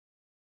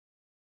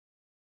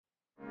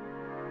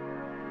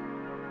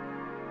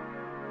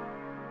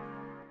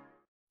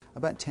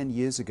About 10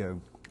 years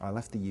ago, I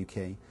left the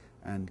UK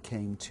and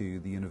came to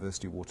the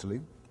University of Waterloo.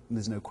 And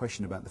there's no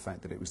question about the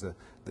fact that it was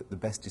the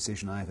best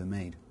decision I ever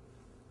made.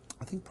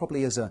 I think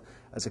probably as a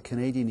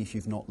Canadian, if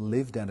you've not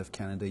lived out of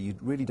Canada, you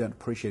really don't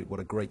appreciate what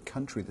a great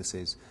country this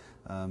is.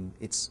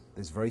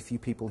 There's very few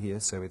people here,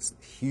 so it's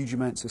huge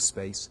amounts of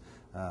space,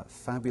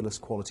 fabulous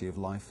quality of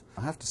life.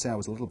 I have to say I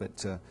was a little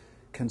bit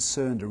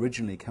concerned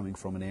originally coming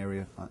from an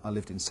area. I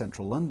lived in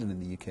central London in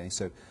the UK,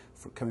 so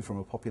coming from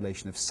a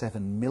population of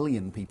 7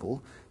 million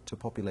people to a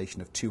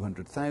population of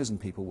 200,000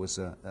 people was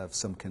of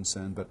some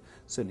concern, but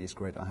certainly it's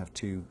great. I have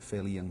two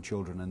fairly young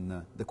children,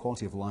 and the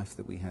quality of life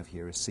that we have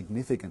here is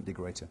significantly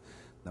greater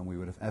than we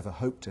would have ever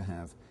hoped to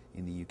have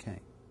in the UK.